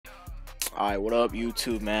Alright, what up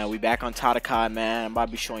YouTube, man? We back on Tatakai, man. I'm about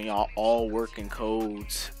to be showing y'all all working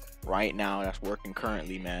codes right now that's working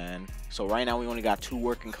currently, man. So right now we only got 2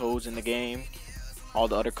 working codes in the game. All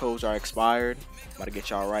the other codes are expired. About to get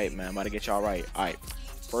y'all right, man. About to get y'all right. Alright,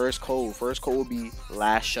 first code will be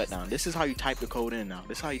LastShutDown. This is how you type the code in now.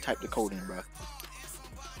 This is how you type the code in, bro.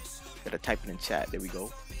 Gotta type it in chat. There we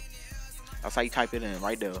go. That's how you type it in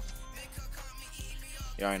right there.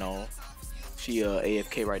 You already know. She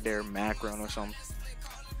AFK right there, background or something.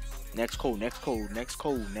 Next code. Here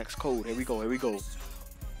we go.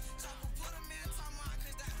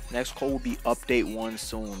 Next code will be update 1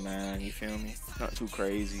 soon, man. You feel me? Not too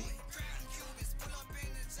crazy.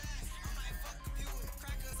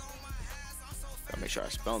 Gotta make sure I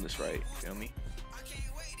spell this right. You feel me?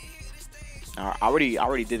 I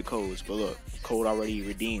already did the codes, but look, code already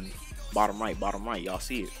redeemed. Bottom right. Y'all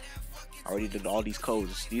see it. I already did all these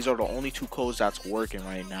codes. These are the only 2 codes that's working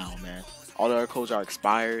right now, man. All the other codes are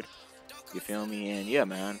expired. You feel me? And yeah,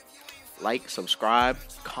 man. Like, subscribe,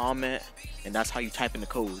 comment, and that's how you type in the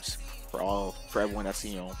codes for everyone that's,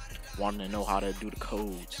 you know, wanting to know how to do the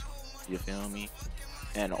codes. You feel me?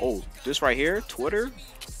 And oh, this right here, Twitter,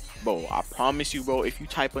 bro. I promise you, bro. If you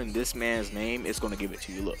type in this man's name, it's gonna give it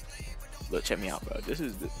to you. Look, check me out, bro.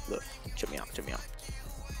 Look, check me out.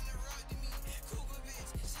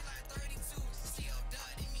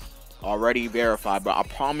 Already verified, but I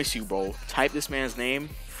promise you, bro, type this man's name,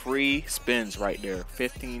 free spins right there,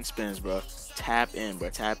 15 spins, bro. Tap in, bro.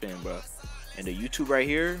 And the YouTube right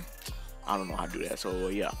here, I don't know how to do that. So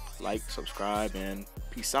yeah, like, subscribe, and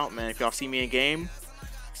peace out, man. If y'all see me in game,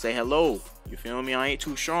 say hello. You feel me? I ain't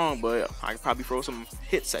too strong, but I can probably throw some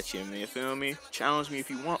hits at you, man. You feel me? Challenge me if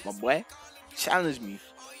you want, my boy. Challenge me.